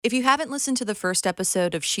If you haven't listened to the first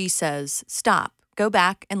episode of She Says, stop, go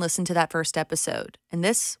back and listen to that first episode, and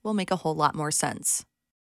this will make a whole lot more sense.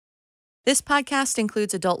 This podcast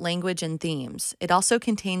includes adult language and themes. It also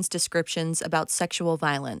contains descriptions about sexual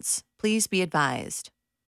violence. Please be advised.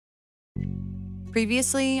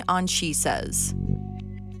 Previously on She Says.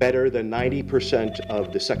 Better than 90%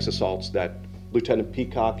 of the sex assaults that Lieutenant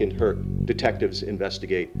Peacock and her detectives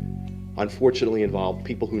investigate unfortunately involve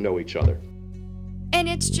people who know each other. And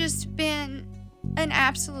it's just been an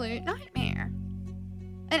absolute nightmare.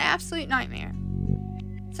 An absolute nightmare.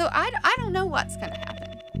 So I don't know what's going to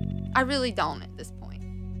happen. I really don't at this point.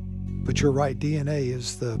 But you're right, DNA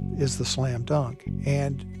is the slam dunk.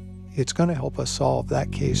 And it's going to help us solve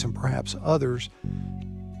that case and perhaps others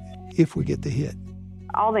if we get the hit.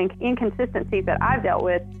 All the inconsistencies that I've dealt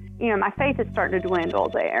with, my faith is starting to dwindle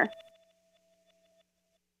there.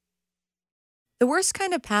 The worst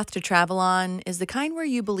kind of path to travel on is the kind where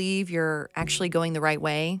you believe you're actually going the right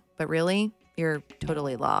way, but really, you're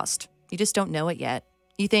totally lost. You just don't know it yet.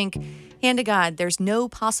 You think, hand to God, there's no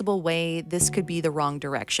possible way this could be the wrong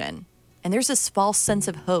direction. And there's this false sense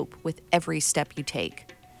of hope with every step you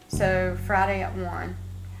take. So Friday at 1.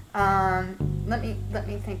 Let me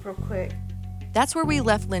think real quick. That's where we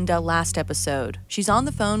left Linda last episode. She's on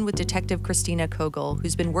the phone with Detective Christina Kogel,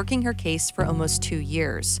 who's been working her case for almost 2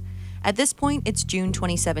 years. At this point, it's June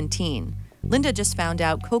 2017. Linda just found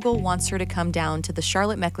out Kogel wants her to come down to the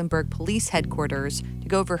Charlotte-Mecklenburg Police Headquarters to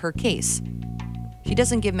go over her case. She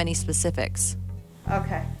doesn't give many specifics.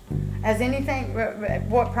 Okay.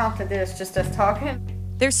 What prompted this? Just us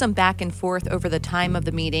talking? There's some back and forth over the time of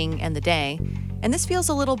the meeting and the day, and this feels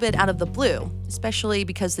a little bit out of the blue, especially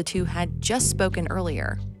because the two had just spoken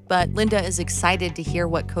earlier. But Linda is excited to hear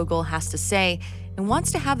what Kogel has to say and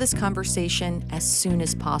wants to have this conversation as soon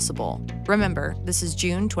as possible. Remember, this is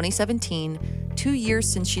June 2017, 2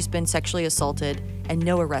 years since she's been sexually assaulted, and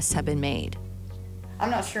no arrests have been made. I'm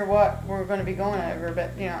not sure what we're going to be going over,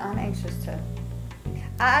 but, I'm anxious to...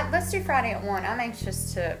 let's do Friday at 1. I'm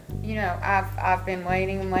anxious to, I've been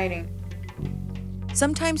waiting and waiting.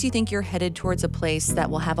 Sometimes you think you're headed towards a place that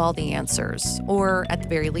will have all the answers, or at the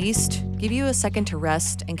very least, give you a second to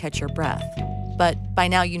rest and catch your breath. But by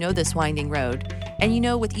now you know this winding road,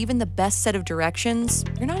 and with even the best set of directions,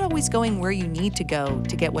 you're not always going where you need to go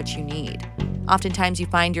to get what you need. Oftentimes you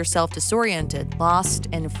find yourself disoriented, lost,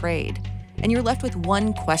 and afraid, and you're left with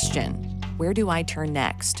one question: where do I turn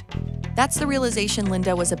next? That's the realization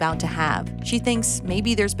Linda was about to have. She thinks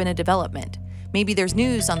maybe there's been a development. Maybe there's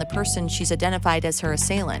news on the person she's identified as her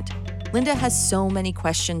assailant. Linda has so many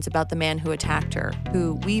questions about the man who attacked her,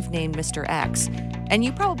 who we've named Mr. X, and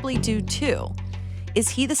you probably do too. Is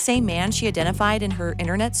he the same man she identified in her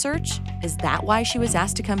internet search? Is that why she was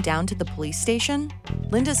asked to come down to the police station?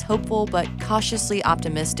 Linda's hopeful but cautiously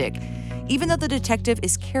optimistic, even though the detective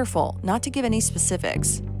is careful not to give any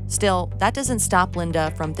specifics. Still, that doesn't stop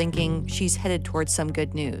Linda from thinking she's headed towards some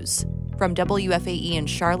good news. From WFAE in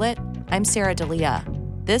Charlotte, I'm Sarah D'Elia.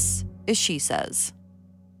 This is She Says.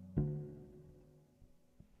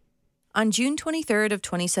 On June 23rd of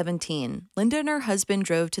 2017, Linda and her husband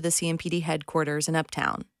drove to the CMPD headquarters in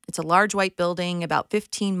Uptown. It's a large white building about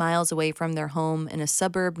 15 miles away from their home in a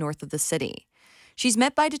suburb north of the city. She's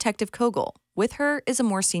met by Detective Kogel. With her is a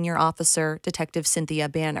more senior officer, Detective Cynthia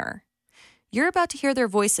Banner. You're about to hear their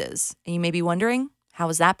voices, and you may be wondering, how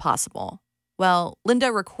is that possible? Well,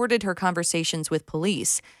 Linda recorded her conversations with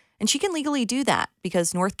police, and she can legally do that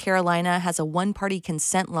because North Carolina has a one-party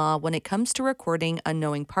consent law when it comes to recording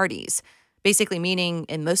unknowing parties. Basically meaning,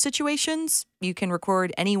 in most situations, you can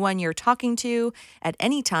record anyone you're talking to at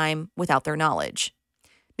any time without their knowledge.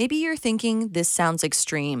 Maybe you're thinking this sounds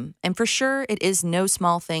extreme, and for sure it is no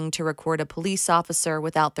small thing to record a police officer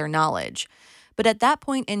without their knowledge. But at that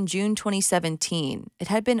point in June 2017, it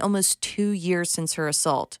had been almost 2 years since her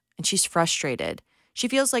assault, and she's frustrated. She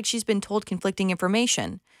feels like she's been told conflicting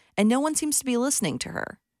information, and no one seems to be listening to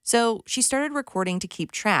her. So she started recording to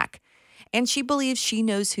keep track. And she believes she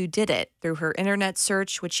knows who did it. Through her internet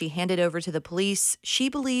search, which she handed over to the police, she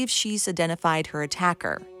believes she's identified her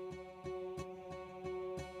attacker.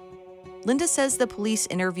 Linda says the police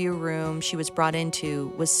interview room she was brought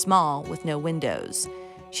into was small with no windows.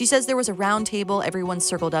 She says there was a round table everyone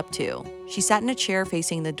circled up to. She sat in a chair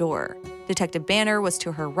facing the door. Detective Banner was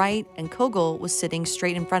to her right, and Kogel was sitting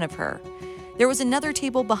straight in front of her. There was another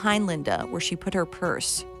table behind Linda where she put her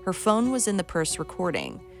purse. Her phone was in the purse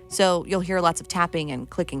recording, so you'll hear lots of tapping and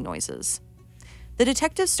clicking noises. The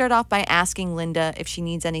detectives start off by asking Linda if she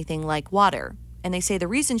needs anything like water, and they say the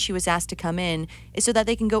reason she was asked to come in is so that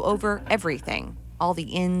they can go over everything, all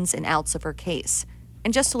the ins and outs of her case.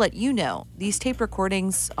 And just to let you know, these tape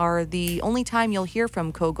recordings are the only time you'll hear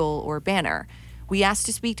from Kogel or Banner. We asked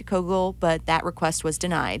to speak to Kogel, but that request was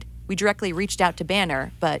denied. We directly reached out to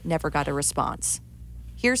Banner, but never got a response.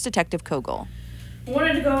 Here's Detective Kogel. I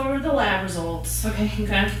wanted to go over the lab results. Okay.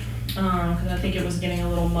 Because I think it was getting a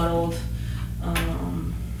little muddled,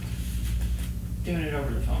 doing it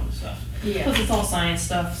over the phone and stuff. Yeah. Plus it's all science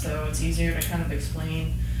stuff, so it's easier to kind of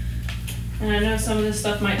explain. And I know some of this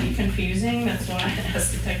stuff might be confusing. That's why I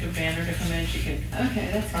asked Detective Banner to come in. She can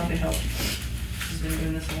that's probably help. She's been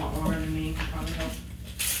doing this a lot longer than me. Can probably help.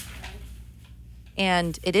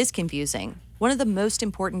 And it is confusing. One of the most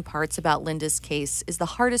important parts about Linda's case is the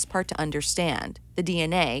hardest part to understand, the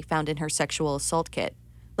DNA found in her sexual assault kit.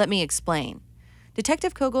 Let me explain.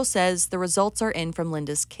 Detective Kogel says the results are in from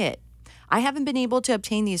Linda's kit. I haven't been able to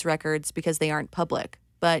obtain these records because they aren't public.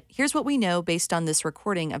 But here's what we know based on this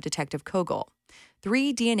recording of Detective Kogel.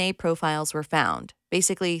 3 DNA profiles were found.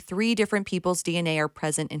 Basically, 3 different people's DNA are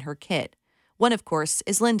present in her kit. One, of course,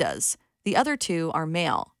 is Linda's. The other 2 are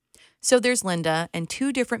male. So there's Linda and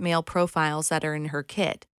 2 different male profiles that are in her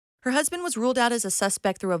kit. Her husband was ruled out as a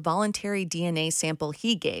suspect through a voluntary DNA sample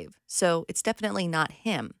he gave, so it's definitely not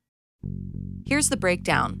him. Here's the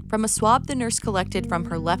breakdown. From a swab the nurse collected from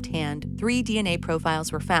her left hand, 3 DNA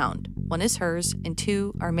profiles were found. 1 is hers and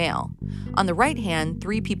 2 are male. On the right hand,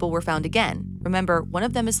 3 people were found again. Remember, 1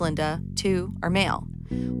 of them is Linda, 2 are male.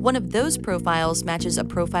 One of those profiles matches a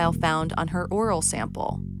profile found on her oral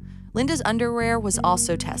sample. Linda's underwear was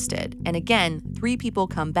also tested, and again, 3 people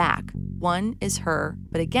come back. 1 is her,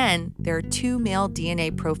 but again, there are 2 male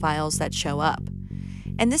DNA profiles that show up.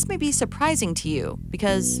 And this may be surprising to you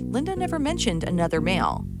because Linda never mentioned another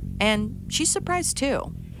male, and she's surprised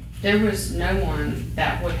too. There was no one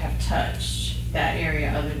that would have touched that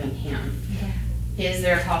area other than him. Okay. Is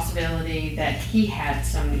there a possibility that he had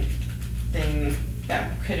something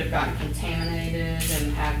that could have gotten contaminated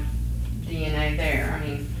and had DNA there?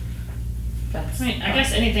 I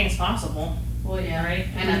guess anything's possible. Well, yeah. Right?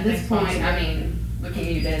 And at this point, looking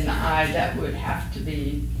you dead in the eye, that would have to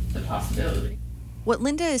be the possibility. What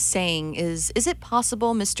Linda is saying is it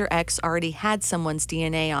possible Mr. X already had someone's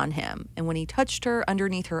DNA on him, and when he touched her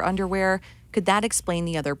underneath her underwear, could that explain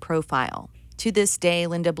the other profile? To this day,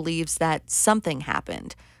 Linda believes that something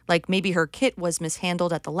happened, like maybe her kit was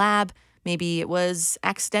mishandled at the lab, maybe it was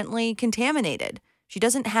accidentally contaminated. She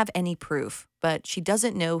doesn't have any proof, but she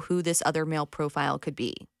doesn't know who this other male profile could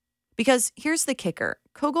be. Because here's the kicker.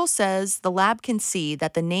 Kogel says the lab can see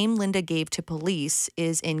that the name Linda gave to police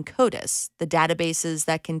is in CODIS, the databases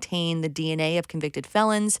that contain the DNA of convicted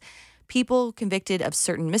felons, people convicted of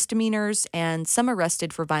certain misdemeanors, and some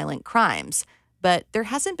arrested for violent crimes. But there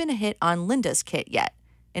hasn't been a hit on Linda's kit yet.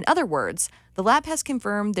 In other words, the lab has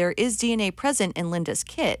confirmed there is DNA present in Linda's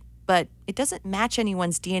kit, but it doesn't match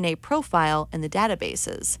anyone's DNA profile in the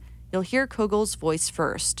databases. You'll hear Kogel's voice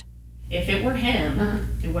first. If it were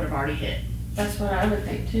him, it would have already hit. That's what I would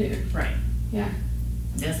think too. Right. Yeah.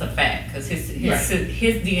 That's a fact, because his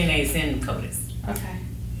DNA is in CODIS. Okay.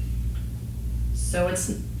 So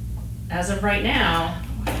it's, as of right now,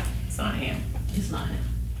 it's not him. It's not him.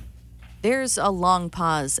 There's a long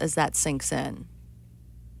pause as that sinks in.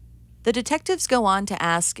 The detectives go on to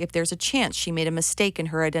ask if there's a chance she made a mistake in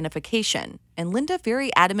her identification, and Linda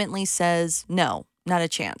very adamantly says, no, not a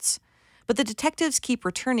chance. But the detectives keep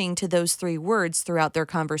returning to those 3 words throughout their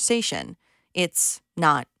conversation. It's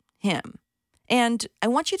not him. And I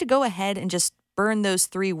want you to go ahead and just burn those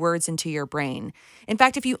 3 words into your brain. In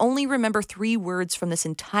fact, if you only remember 3 words from this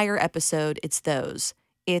entire episode, it's those.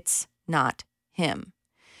 It's not him.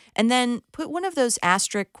 And then put one of those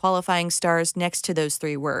asterisk qualifying stars next to those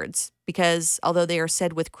 3 words, because although they are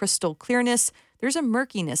said with crystal clearness, there's a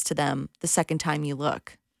murkiness to them the second time you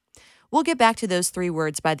look. We'll get back to those 3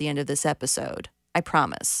 words by the end of this episode. I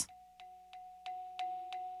promise.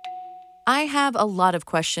 I have a lot of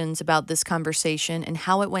questions about this conversation and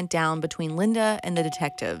how it went down between Linda and the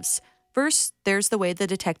detectives. First, there's the way the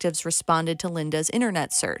detectives responded to Linda's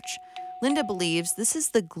internet search. Linda believes this is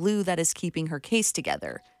the glue that is keeping her case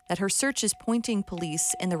together, that her search is pointing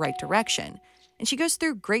police in the right direction. And she goes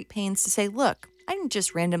through great pains to say, look, I didn't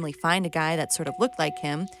just randomly find a guy that sort of looked like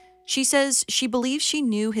him. She says she believes she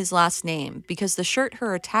knew his last name because the shirt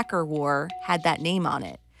her attacker wore had that name on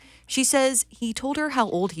it. She says he told her how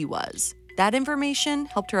old he was. That information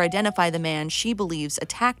helped her identify the man she believes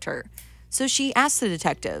attacked her. So she asked the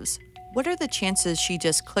detectives, what are the chances she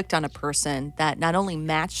just clicked on a person that not only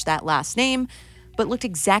matched that last name, but looked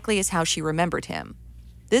exactly as how she remembered him?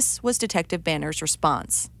 This was Detective Banner's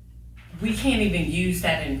response. We can't even use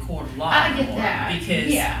that in court of law I get that.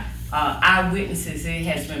 Because eyewitnesses, it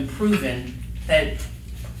has been proven that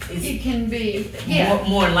It can be,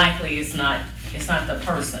 more likely it's not the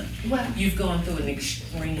person. Well, You've gone through an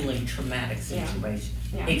extremely traumatic situation.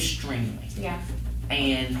 Yeah. Extremely. yeah.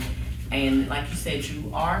 And like you said,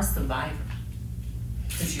 you are a survivor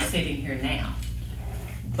because you're sitting here now.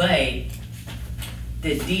 But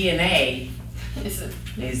the DNA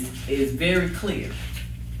is very clear.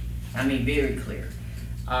 I mean, very clear.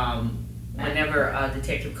 Whenever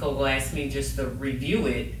Detective Kogel asked me just to review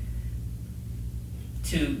it,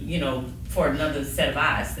 to, for another set of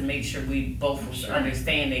eyes to make sure we both were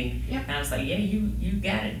understanding. Yeah. And I was like, yeah, you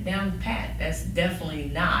got it down pat. That's definitely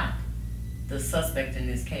not the suspect in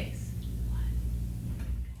this case.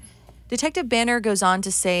 Detective Banner goes on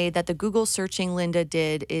to say that the Google searching Linda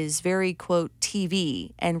did is very, quote,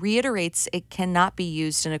 TV, and reiterates it cannot be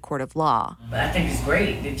used in a court of law. But I think it's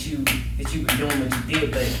great that you were doing what you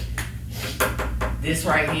did, but this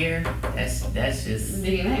right here, that's just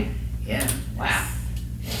DNA. yeah. Wow.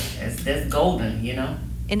 That's golden,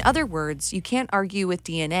 In other words, you can't argue with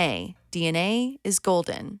DNA. DNA is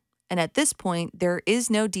golden. And at this point, there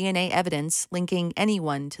is no DNA evidence linking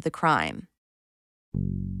anyone to the crime.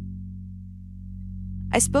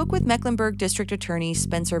 I spoke with Mecklenburg District Attorney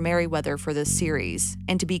Spencer Merriweather for this series,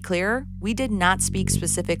 and to be clear, we did not speak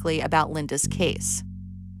specifically about Linda's case.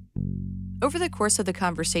 Over the course of the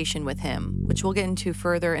conversation with him, which we'll get into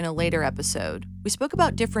further in a later episode, we spoke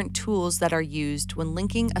about different tools that are used when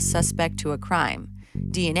linking a suspect to a crime.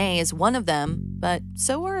 DNA is one of them, but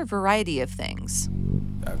so are a variety of things.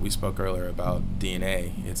 We spoke earlier about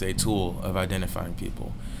DNA. It's a tool of identifying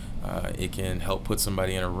people. It can help put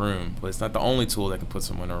somebody in a room, but it's not the only tool that can put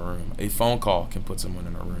someone in a room. A phone call can put someone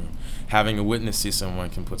in a room. Having a witness see someone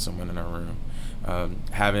can put someone in a room.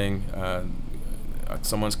 Having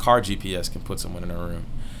someone's car GPS can put someone in a room.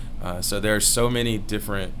 So there's so many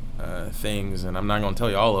different things, and I'm not going to tell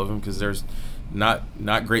you all of them because there's not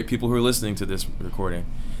great people who are listening to this recording.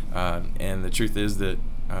 And the truth is that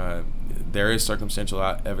there is circumstantial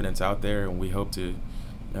evidence out there, and we hope to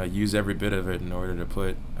use every bit of it in order to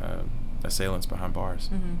put assailants behind bars.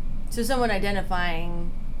 Mm-hmm. So someone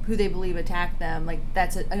identifying who they believe attacked them,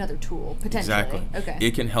 that's another tool, potentially. Exactly. Okay.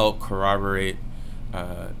 It can help corroborate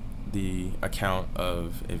the account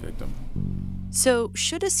of a victim. So,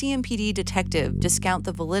 should a CMPD detective discount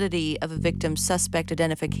the validity of a victim's suspect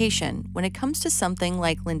identification when it comes to something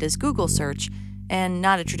like Linda's Google search and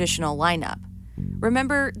not a traditional lineup?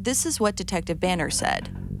 Remember, this is what Detective Banner said.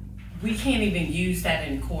 We can't even use that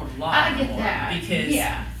in court of law I get anymore that. because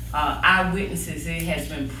eyewitnesses, it has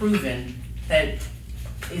been proven that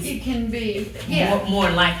It can be, more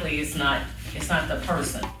likely it's not the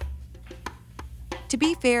person. To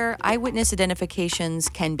be fair, eyewitness identifications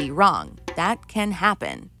can be wrong. That can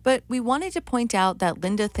happen. But we wanted to point out that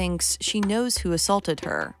Linda thinks she knows who assaulted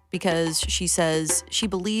her because she says she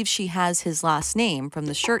believes she has his last name from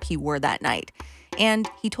the shirt he wore that night, and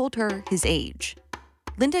he told her his age.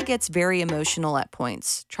 Linda gets very emotional at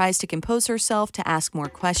points, tries to compose herself to ask more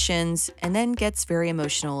questions, and then gets very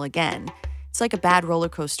emotional again. It's like a bad roller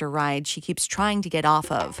coaster ride she keeps trying to get off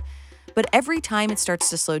of. But every time it starts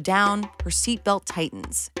to slow down, her seatbelt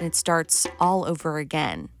tightens, and it starts all over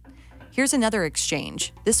again. Here's another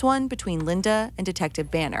exchange, this one between Linda and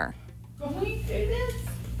Detective Banner. Can we do this?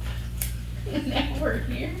 Now we're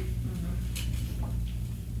here.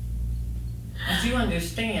 As you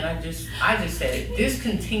understand, I just said it. This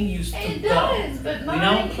continues to It go. does, but We my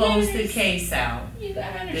don't close the goodness. case out. You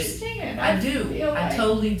gotta understand. I do. feel I like-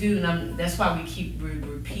 totally do, and that's why we keep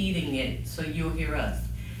repeating it so you'll hear us.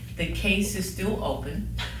 The case is still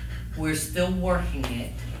open. We're still working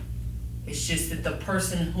it. It's just that the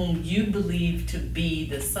person whom you believe to be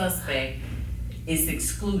the suspect is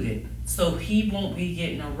excluded, so he won't be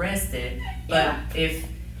getting arrested. But if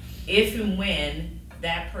and when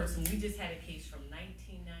that person, we just had a case from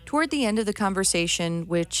 1990. Toward the end of the conversation,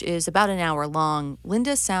 which is about an hour long,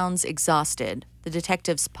 Linda sounds exhausted. The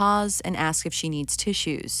detectives pause and ask if she needs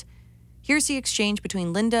tissues. Here's the exchange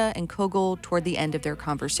between Linda and Kogel toward the end of their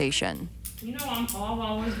conversation. I've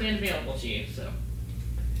always been available to you, so.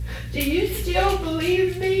 Do you still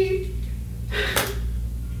believe me?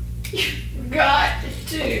 You've got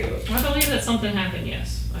to. I believe that something happened,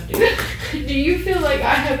 yes, I do. Do you feel like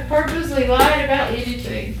I have purposely lied about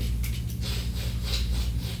anything?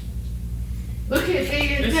 Look at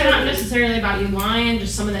me and It's tell not me. necessarily about you lying,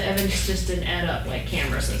 just some of the evidence just didn't add up, like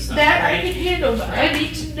cameras and stuff, That I right? can handle, but I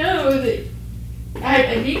need to know that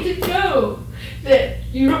I need to know that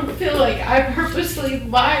you don't feel like I purposely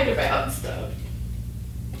lied about stuff.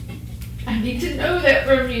 I need to know that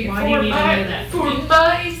from you. Why do you need to know that for from me?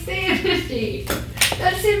 my sanity.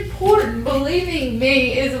 That's important. Believing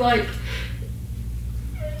me is like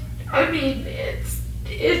I mean,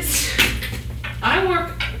 I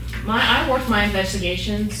work my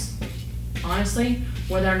investigations, honestly,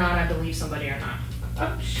 whether or not I believe somebody or not.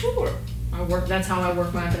 I'm sure. That's how I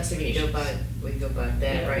work my investigations. We go by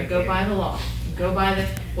that, right? We go by the law. We go by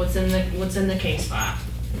what's in the case file.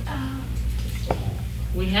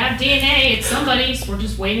 We have DNA, it's somebody's, we're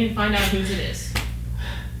just waiting to find out whose it is.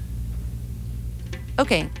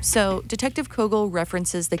 Okay, so Detective Kogel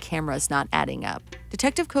references the cameras not adding up.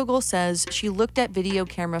 Detective Kogel says she looked at video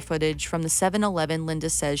camera footage from the 7-Eleven Linda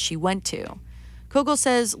says she went to. Kogel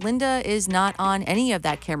says Linda is not on any of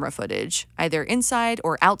that camera footage, either inside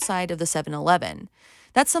or outside of the 7-Eleven.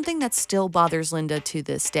 That's something that still bothers Linda to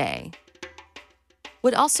this day.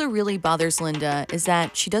 What also really bothers Linda is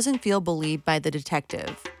that she doesn't feel believed by the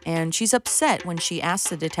detective, and she's upset when she asks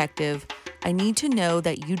the detective, "I need to know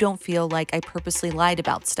that you don't feel like I purposely lied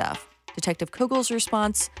about stuff." Detective Kogel's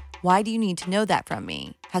response, "Why do you need to know that from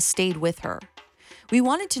me?" has stayed with her. We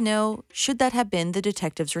wanted to know, should that have been the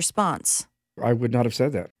detective's response? I would not have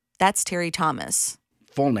said that. That's Terry Thomas.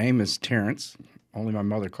 Full name is Terrence. Only my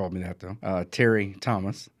mother called me that, though. Terry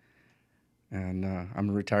Thomas. And I'm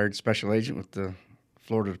a retired special agent with the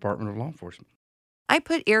Florida Department of Law Enforcement. I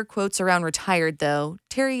put air quotes around retired, though.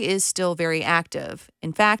 Terry is still very active.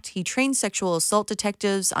 In fact, he trains sexual assault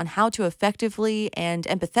detectives on how to effectively and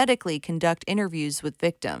empathetically conduct interviews with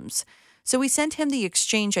victims. So we sent him the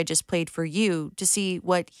exchange I just played for you to see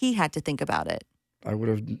what he had to think about it. I would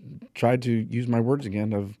have tried to use my words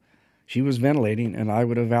again of she was ventilating, and I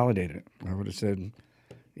would have validated it. I would have said,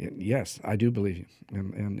 yes, I do believe you.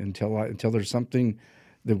 And until there's something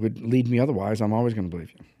that would lead me otherwise, I'm always going to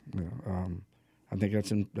believe you. I think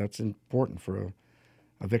that's important for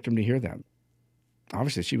a victim to hear that.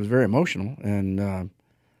 Obviously, she was very emotional, and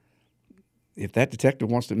if that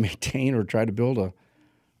detective wants to maintain or try to build a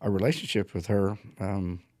relationship with her,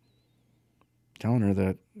 telling her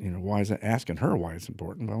that, asking her why it's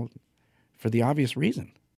important, well, for the obvious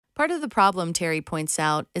reason. Part of the problem, Terry points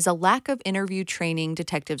out, is a lack of interview training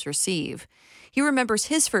detectives receive. He remembers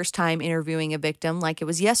his first time interviewing a victim like it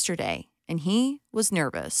was yesterday, and he was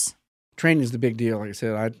nervous. Training is the big deal. Like I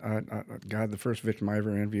said, the first victim I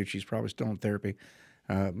ever interviewed, she's probably still in therapy.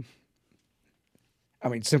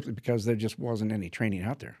 Simply because there just wasn't any training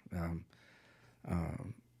out there.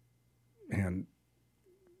 And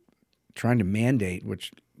trying to mandate,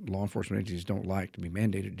 which law enforcement agencies don't like to be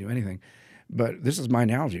mandated to do anything, but this is my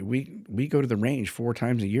analogy. We go to the range 4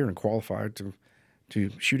 times a year and qualify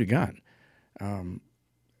to shoot a gun. And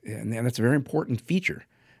that's a very important feature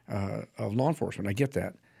of law enforcement. I get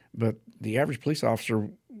that. But the average police officer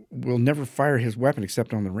will never fire his weapon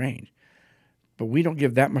except on the range. But we don't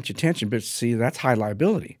give that much attention. But see, that's high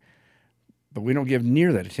liability. But we don't give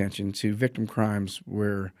near that attention to victim crimes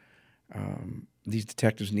where these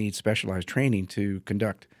detectives need specialized training to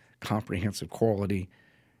conduct comprehensive quality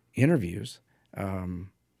interviews.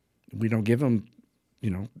 We don't give them,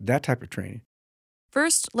 that type of training.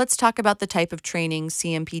 First, let's talk about the type of training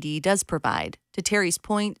CMPD does provide. To Terry's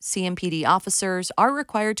point, CMPD officers are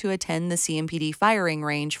required to attend the CMPD firing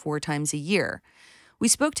range 4 times a year. We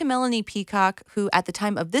spoke to Melanie Peacock, who at the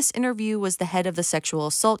time of this interview was the head of the sexual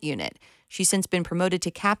assault unit. She's since been promoted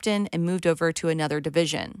to captain and moved over to another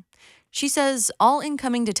division. She says all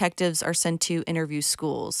incoming detectives are sent to interview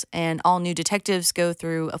schools, and all new detectives go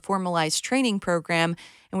through a formalized training program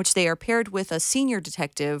in which they are paired with a senior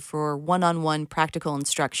detective for one-on-one practical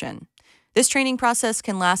instruction. This training process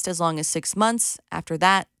can last as long as 6 months. After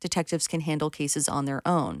that, detectives can handle cases on their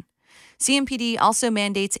own. CMPD also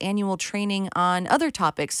mandates annual training on other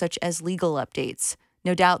topics such as legal updates.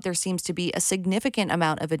 No doubt there seems to be a significant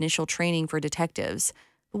amount of initial training for detectives.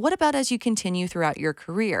 But what about as you continue throughout your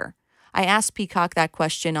career? I asked Peacock that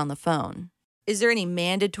question on the phone. Is there any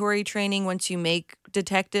mandatory training once you make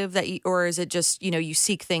detective or is it just, you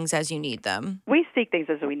seek things as you need them? We seek things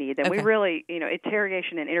as we need them. Okay. We really,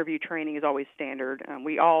 interrogation and interview training is always standard.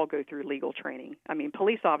 We all go through legal training.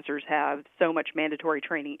 Police officers have so much mandatory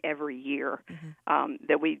training every year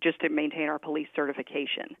that we, just to maintain our police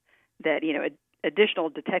certification, that, additional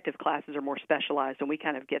detective classes are more specialized, and we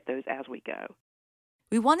kind of get those as we go.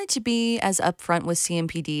 We wanted to be as upfront with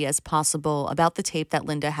CMPD as possible about the tape that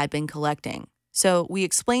Linda had been collecting. So we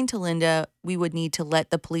explained to Linda we would need to let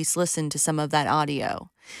the police listen to some of that audio.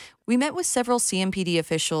 We met with several CMPD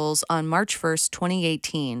officials on March 1st,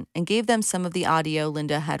 2018, and gave them some of the audio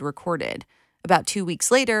Linda had recorded. About 2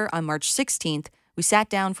 weeks later, on March 16th, we sat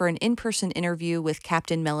down for an in-person interview with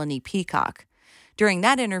Captain Melanie Peacock. During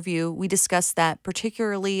that interview, we discussed that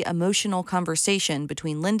particularly emotional conversation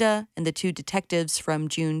between Linda and the 2 detectives from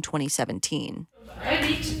June 2017. I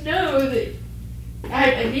need to know that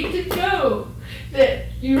I need to know that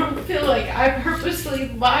you don't feel like I purposely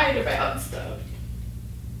lied about stuff.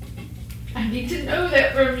 I need to know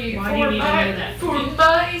that from you. Why do you need to know that? For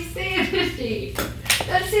my sanity.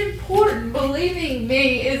 That's important. Believing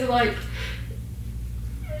me is like,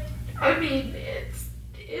 I mean, it's.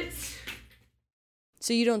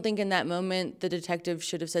 So you don't think in that moment the detective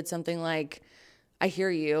should have said something like, I hear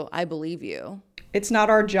you, I believe you? It's not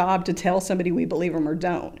our job to tell somebody we believe them or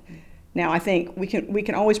don't. Now, I think we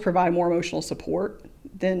can always provide more emotional support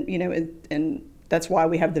than, and that's why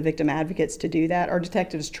we have the victim advocates to do that. Our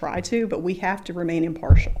detectives try to, but we have to remain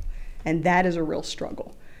impartial, and that is a real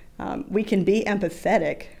struggle. We can be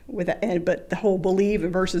empathetic with it, but the whole believe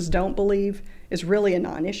versus don't believe is really a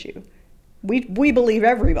non-issue. We believe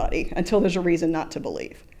everybody until there's a reason not to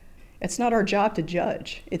believe. It's not our job to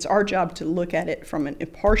judge. It's our job to look at it from an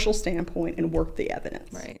impartial standpoint and work the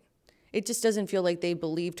evidence. Right. It just doesn't feel like they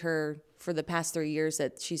believed her for the past 3 years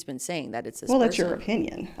that she's been saying that it's this Well, person. that's your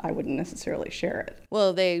opinion. I wouldn't necessarily share it.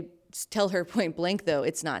 Well, they tell her point blank, though,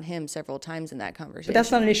 it's not him several times in that conversation. But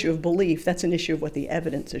that's not an issue of belief. That's an issue of what the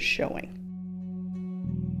evidence is showing.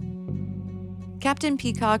 Captain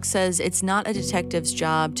Peacock says it's not a detective's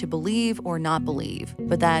job to believe or not believe,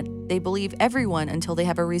 but that they believe everyone until they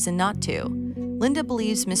have a reason not to. Linda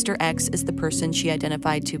believes Mr. X is the person she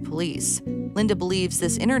identified to police. Linda believes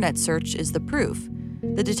this internet search is the proof.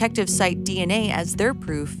 The detectives cite DNA as their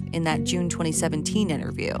proof in that June 2017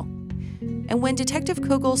 interview. And when Detective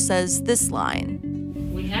Kogel says this line,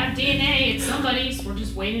 We have DNA, it's somebody's, we're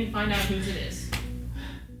just waiting to find out whose it is.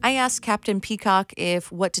 I asked Captain Peacock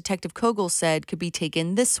if what Detective Kogel said could be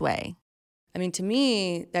taken this way. I mean, to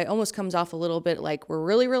me, that almost comes off a little bit like we're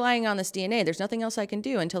really relying on this DNA. There's nothing else I can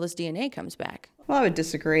do until this DNA comes back. Well, I would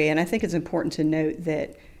disagree, and I think it's important to note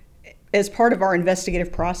that as part of our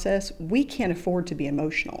investigative process, we can't afford to be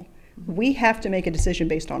emotional. We have to make a decision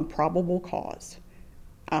based on probable cause.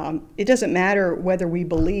 It doesn't matter whether we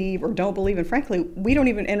believe or don't believe, and frankly, we don't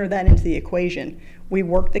even enter that into the equation. We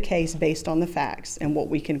work the case based on the facts and what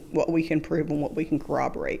we can prove and what we can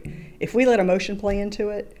corroborate. If we let emotion play into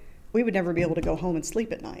it, we would never be able to go home and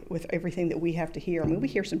sleep at night with everything that we have to hear. I mean, we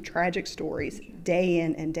hear some tragic stories day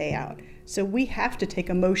in and day out. So we have to take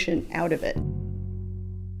emotion out of it.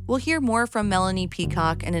 We'll hear more from Melanie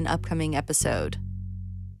Peacock in an upcoming episode.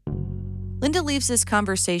 Linda leaves this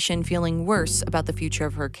conversation feeling worse about the future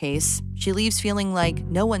of her case. She leaves feeling like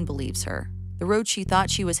no one believes her. The road she thought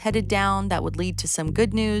she was headed down that would lead to some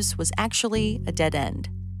good news was actually a dead end.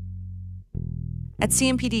 At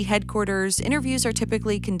CMPD headquarters, interviews are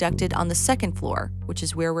typically conducted on the second floor, which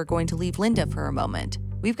is where we're going to leave Linda for a moment.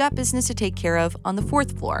 We've got business to take care of on the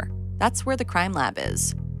fourth floor. That's where the crime lab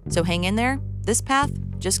is. So hang in there. This path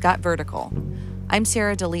just got vertical. I'm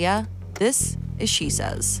Sarah D'Elia. This is She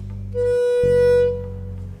Says.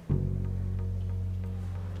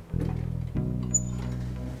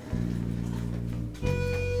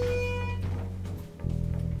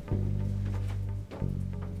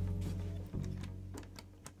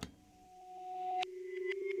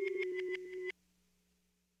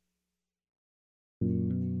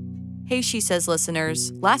 Hey, She Says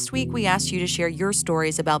listeners. Last week, we asked you to share your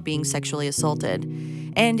stories about being sexually assaulted,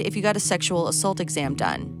 and if you got a sexual assault exam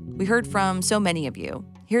done. We heard from so many of you.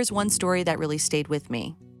 Here's one story that really stayed with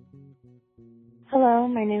me. Hello,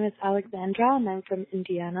 my name is Alexandra, and I'm from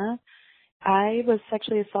Indiana. I was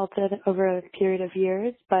sexually assaulted over a period of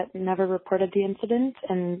years, but never reported the incident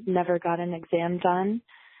and never got an exam done.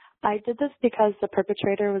 I did this because the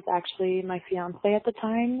perpetrator was actually my fiancé at the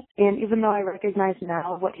time, and even though I recognize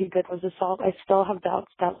now what he did was assault, I still have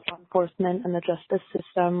doubts that law enforcement and the justice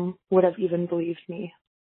system would have even believed me.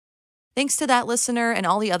 Thanks to that listener and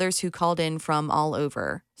all the others who called in from all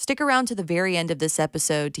over. Stick around to the very end of this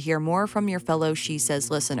episode to hear more from your fellow She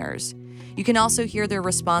Says listeners. You can also hear their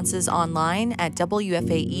responses online at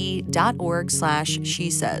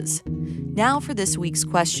wfae.org/shesays. Now for this week's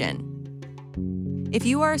question. If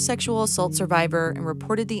you are a sexual assault survivor and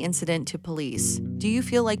reported the incident to police, do you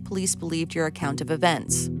feel like police believed your account of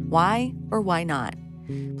events? Why or why not?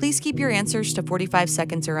 Please keep your answers to 45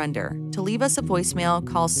 seconds or under. To leave us a voicemail,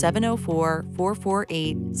 call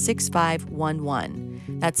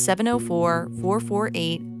 704-448-6511. That's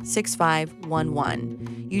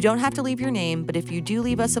 704-448-6511. You don't have to leave your name, but if you do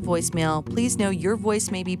leave us a voicemail, please know your voice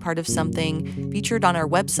may be part of something featured on our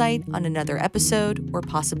website, on another episode, or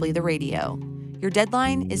possibly the radio. Your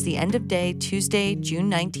deadline is the end of day Tuesday, June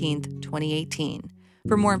 19th, 2018.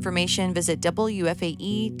 For more information, visit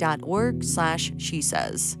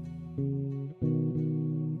wfae.org/shesays.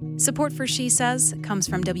 Support for She Says comes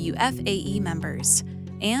from WFAE members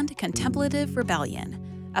and Contemplative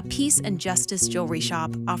Rebellion, a peace and justice jewelry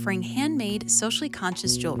shop offering handmade, socially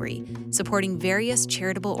conscious jewelry, supporting various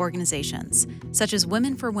charitable organizations, such as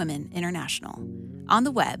Women for Women International, on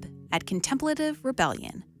the web at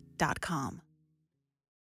contemplativerebellion.com.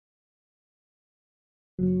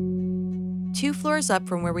 2 floors up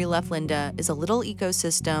from where we left Linda is a little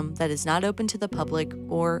ecosystem that is not open to the public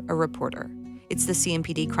or a reporter. It's the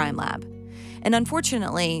CMPD Crime Lab. And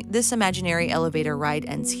unfortunately, this imaginary elevator ride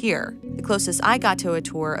ends here. The closest I got to a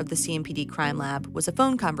tour of the CMPD Crime Lab was a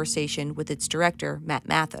phone conversation with its director, Matt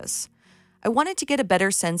Mathis. I wanted to get a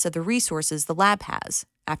better sense of the resources the lab has.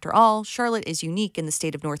 After all, Charlotte is unique in the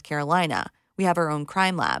state of North Carolina. We have our own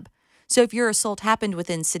crime lab. So if your assault happened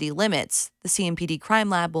within city limits, the CMPD Crime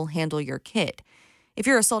Lab will handle your kit. If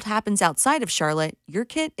your assault happens outside of Charlotte, your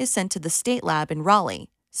kit is sent to the state lab in Raleigh.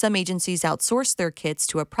 Some agencies outsource their kits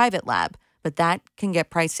to a private lab, but that can get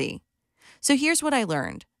pricey. So here's what I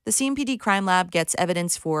learned. The CMPD Crime Lab gets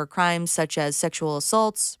evidence for crimes such as sexual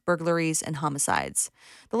assaults, burglaries, and homicides.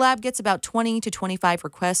 The lab gets about 20 to 25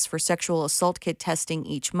 requests for sexual assault kit testing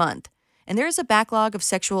each month. And there is a backlog of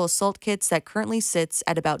sexual assault kits that currently sits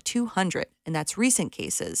at about 200, and that's recent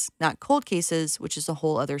cases, not cold cases, which is a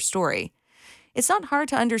whole other story. It's not hard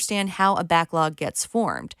to understand how a backlog gets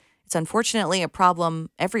formed. It's unfortunately a problem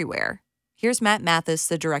everywhere. Here's Matt Mathis,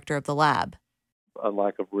 the director of the lab. A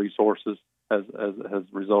lack of resources has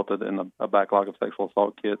resulted in a backlog of sexual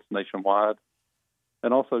assault kits nationwide,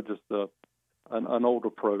 and also just an old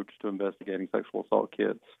approach to investigating sexual assault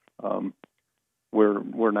kits.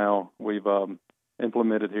 We've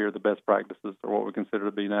implemented here the best practices, or what we consider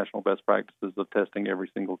to be national best practices, of testing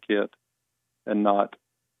every single kit, and not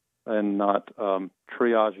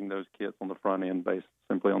triaging those kits on the front end based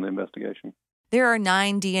simply on the investigation. There are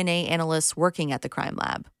 9 DNA analysts working at the crime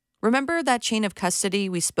lab. Remember that chain of custody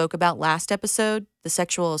we spoke about last episode? The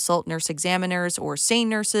sexual assault nurse examiners, or SANE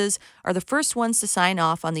nurses, are the first ones to sign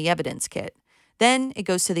off on the evidence kit. Then it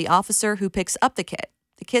goes to the officer who picks up the kit.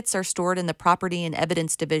 The kits are stored in the Property and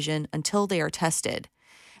Evidence Division until they are tested.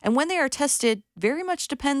 And when they are tested, very much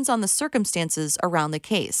depends on the circumstances around the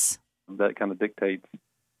case. That kind of dictates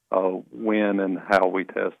when and how we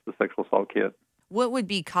test the sexual assault kit. What would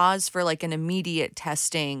be cause for like an immediate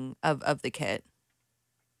testing of the kit?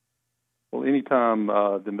 Well, anytime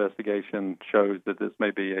the investigation shows that this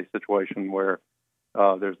may be a situation where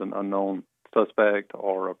there's an unknown suspect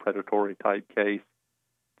or a predatory type case,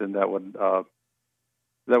 then that would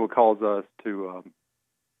cause us to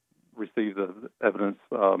receive the evidence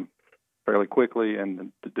fairly quickly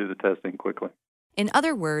and to do the testing quickly. In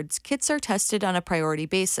other words, kits are tested on a priority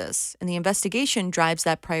basis, and the investigation drives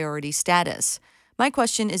that priority status. My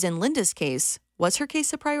question is, in Linda's case, was her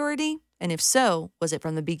case a priority? And if so, was it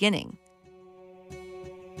from the beginning?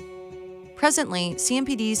 Presently,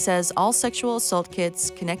 CMPD says all sexual assault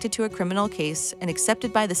kits connected to a criminal case and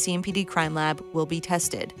accepted by the CMPD Crime Lab will be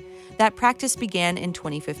tested. That practice began in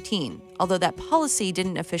 2015, although that policy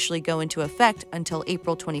didn't officially go into effect until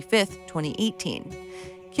April 25, 2018.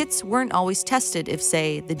 Kits weren't always tested if,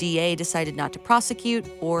 say, the DA decided not to prosecute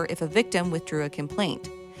or if a victim withdrew a complaint.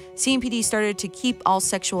 CMPD started to keep all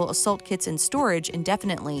sexual assault kits in storage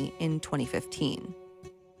indefinitely in 2015.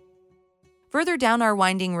 Further down our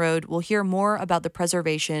winding road, we'll hear more about the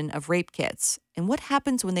preservation of rape kits and what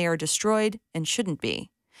happens when they are destroyed and shouldn't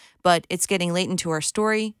be. But it's getting late into our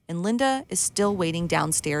story, and Linda is still waiting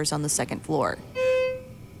downstairs on the second floor.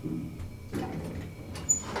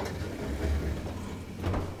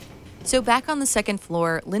 So back on the second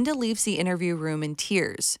floor, Linda leaves the interview room in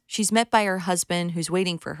tears. She's met by her husband, who's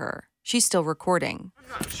waiting for her. She's still recording. I'm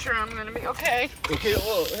not sure I'm going to be okay. Okay,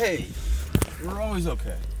 well, hey, we're always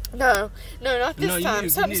okay. No, not this time.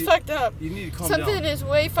 Something's fucked up. You need to calm down. Something is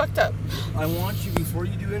way fucked up. I want you, before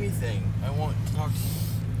you do anything, I want to talk to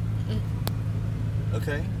you.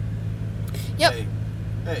 Okay? Yep.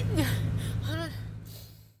 Hey.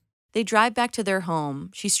 They drive back to their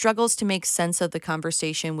home. She struggles to make sense of the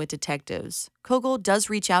conversation with detectives. Kogel does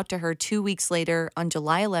reach out to her 2 weeks later on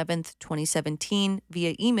July 11th, 2017,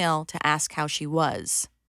 via email to ask how she was.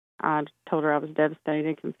 I told her I was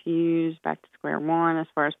devastated, confused, back to square one as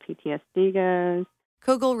far as PTSD goes.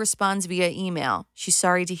 Kogel responds via email. She's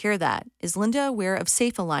sorry to hear that. Is Linda aware of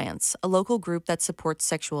Safe Alliance, a local group that supports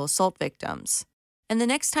sexual assault victims? And the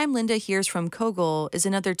next time Linda hears from Kogel is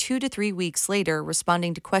another 2 to 3 weeks later,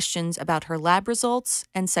 responding to questions about her lab results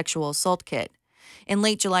and sexual assault kit. In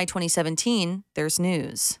late July 2017, there's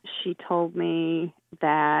news. She told me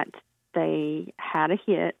that they had a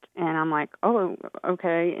hit, and I'm like, oh,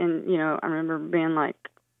 okay. And, I remember being like,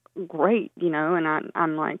 great, and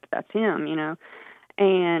I'm like, that's him,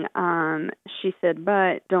 And she said,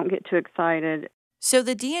 but don't get too excited. So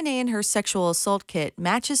the DNA in her sexual assault kit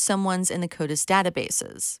matches someone's in the CODIS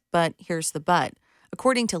databases. But here's the but.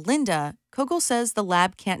 According to Linda, Kogel says the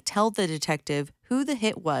lab can't tell the detective who the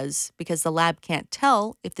hit was because the lab can't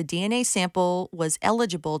tell if the DNA sample was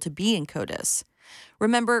eligible to be in CODIS.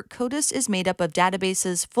 Remember, CODIS is made up of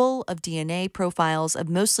databases full of DNA profiles of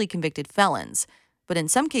mostly convicted felons. But in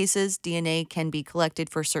some cases, DNA can be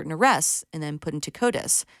collected for certain arrests and then put into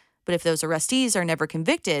CODIS. But if those arrestees are never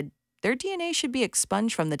convicted, their DNA should be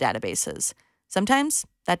expunged from the databases. Sometimes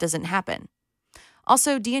that doesn't happen.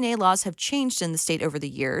 Also, DNA laws have changed in the state over the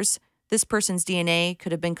years. This person's DNA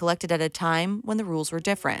could have been collected at a time when the rules were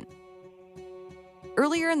different.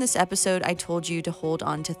 Earlier in this episode, I told you to hold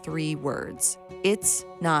on to 3 words. It's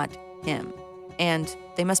not him. And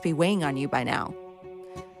they must be weighing on you by now.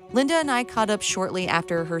 Linda and I caught up shortly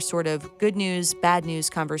after her sort of good news, bad news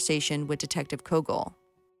conversation with Detective Kogel.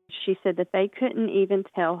 She said that they couldn't even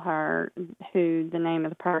tell her who the name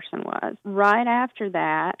of the person was. Right after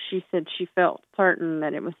that, she said she felt certain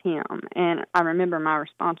that it was him. And I remember my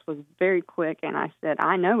response was very quick, and I said,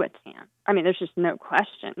 I know it's him. I mean, there's just no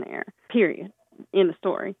question there, period, in the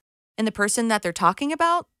story. And the person that they're talking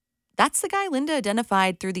about, that's the guy Linda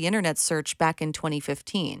identified through the internet search back in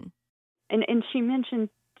 2015. And she mentioned,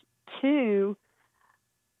 too,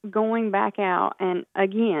 going back out and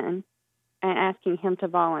again and asking him to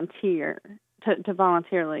volunteer, to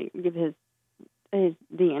voluntarily give his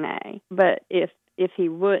DNA. But if he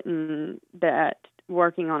wouldn't, that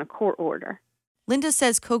working on a court order. Linda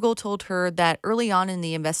says Kogel told her that early on in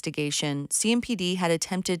the investigation, CMPD had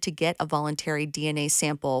attempted to get a voluntary DNA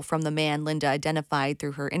sample from the man Linda identified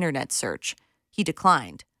through her internet search. He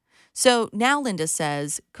declined. So now Linda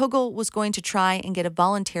says Kogel was going to try and get a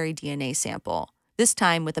voluntary DNA sample, this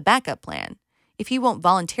time with a backup plan. If he won't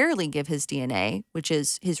voluntarily give his DNA, which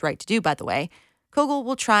is his right to do, by the way, Kogel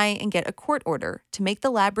will try and get a court order to make the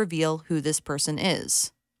lab reveal who this person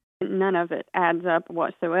is. None of it adds up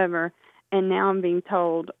whatsoever. And now I'm being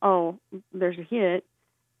told, oh, there's a hit,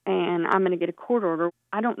 and I'm going to get a court order.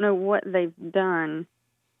 I don't know what they've done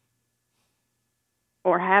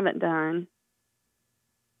or haven't done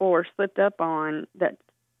or slipped up on that,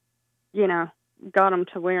 got them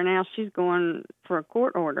to where now she's going for a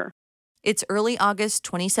court order. It's early August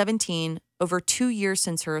 2017, over 2 years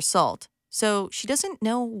since her assault, so she doesn't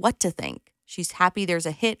know what to think. She's happy there's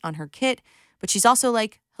a hit on her kit, but she's also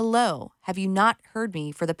like, hello, have you not heard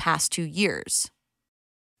me for the past 2 years?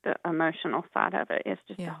 The emotional side of it is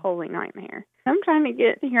just a holy nightmare. I'm trying to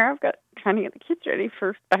get the kids ready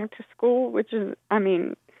for back to school, which is,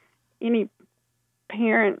 any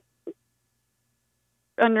parent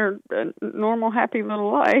under a normal, happy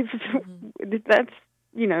little life, that's,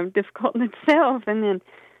 difficult in itself. And then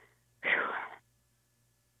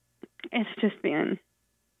it's just been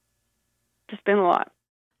a lot.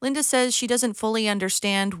 Linda says she doesn't fully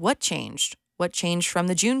understand what changed from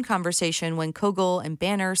the June conversation when Kogel and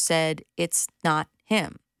Banner said it's not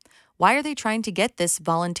him. Why are they trying to get this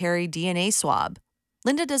voluntary DNA swab?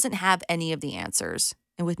 Linda doesn't have any of the answers.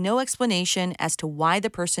 And with no explanation as to why the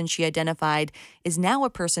person she identified is now a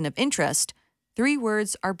person of interest, 3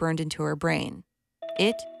 words are burned into her brain.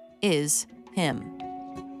 It is him.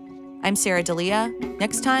 I'm Sarah D'Elia.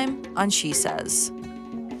 Next time on She Says.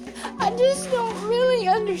 I just don't really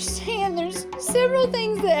understand. There's several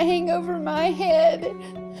things that hang over my head.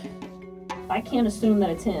 I can't assume that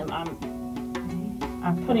it's him.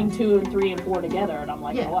 I'm putting 2 and 3 and 4 together, and I'm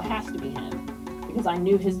like, well, it has to be him. Because I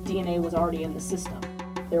knew his DNA was already in the system.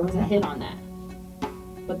 There was a hit on that.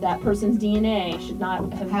 But that person's DNA should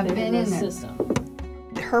not have been in the system.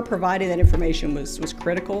 Her providing that information was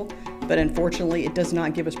critical, but unfortunately it does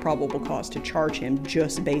not give us probable cause to charge him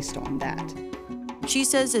just based on that. She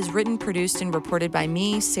Says is written, produced, and reported by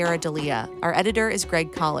me, Sarah D'Elia. Our editor is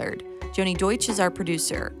Greg Collard. Joni Deutsch is our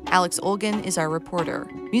producer. Alex Olgin is our reporter.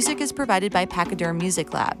 Music is provided by Pachyderm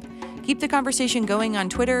Music Lab. Keep the conversation going on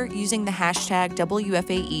Twitter using the hashtag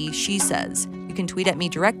WFAE She Says. You can tweet at me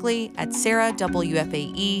directly at Sarah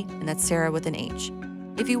WFAE, and that's Sarah with an H.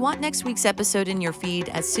 If you want next week's episode in your feed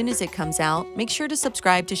as soon as it comes out, make sure to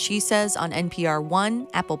subscribe to She Says on NPR One,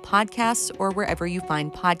 Apple Podcasts, or wherever you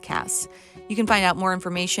find podcasts. You can find out more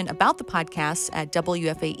information about the podcasts at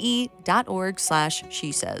wfae.org/She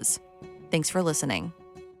Says. Thanks for listening.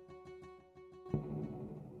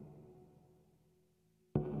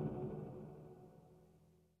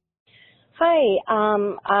 Hi,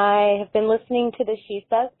 I have been listening to the She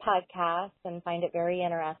Says podcast and find it very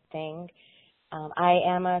interesting. I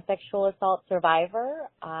am a sexual assault survivor.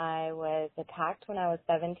 I was attacked when I was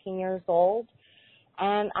 17 years old,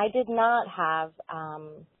 and I did not have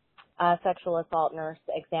a sexual assault nurse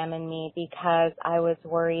examine me because I was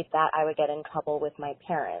worried that I would get in trouble with my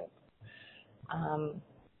parents.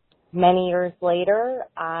 Many years later,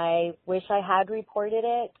 I wish I had reported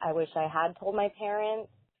it. I wish I had told my parents.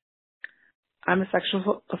 I'm a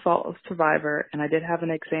sexual assault survivor, and I did have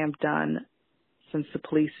an exam done since the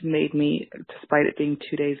police made me, despite it being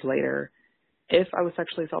 2 days later. If I was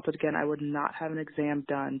sexually assaulted again, I would not have an exam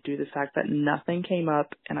done due to the fact that nothing came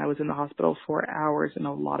up, and I was in the hospital for hours in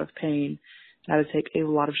a lot of pain. And I had to take a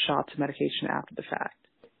lot of shots of medication after the fact.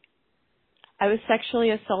 I was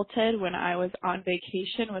sexually assaulted when I was on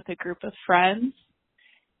vacation with a group of friends,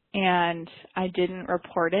 and I didn't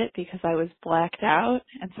report it because I was blacked out,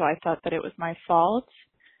 and so I thought that it was my fault.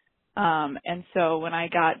 And so when I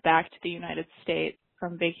got back to the United States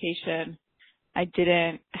from vacation, I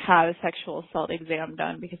didn't have a sexual assault exam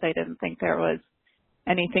done because I didn't think there was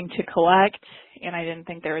anything to collect, and I didn't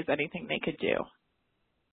think there was anything they could do.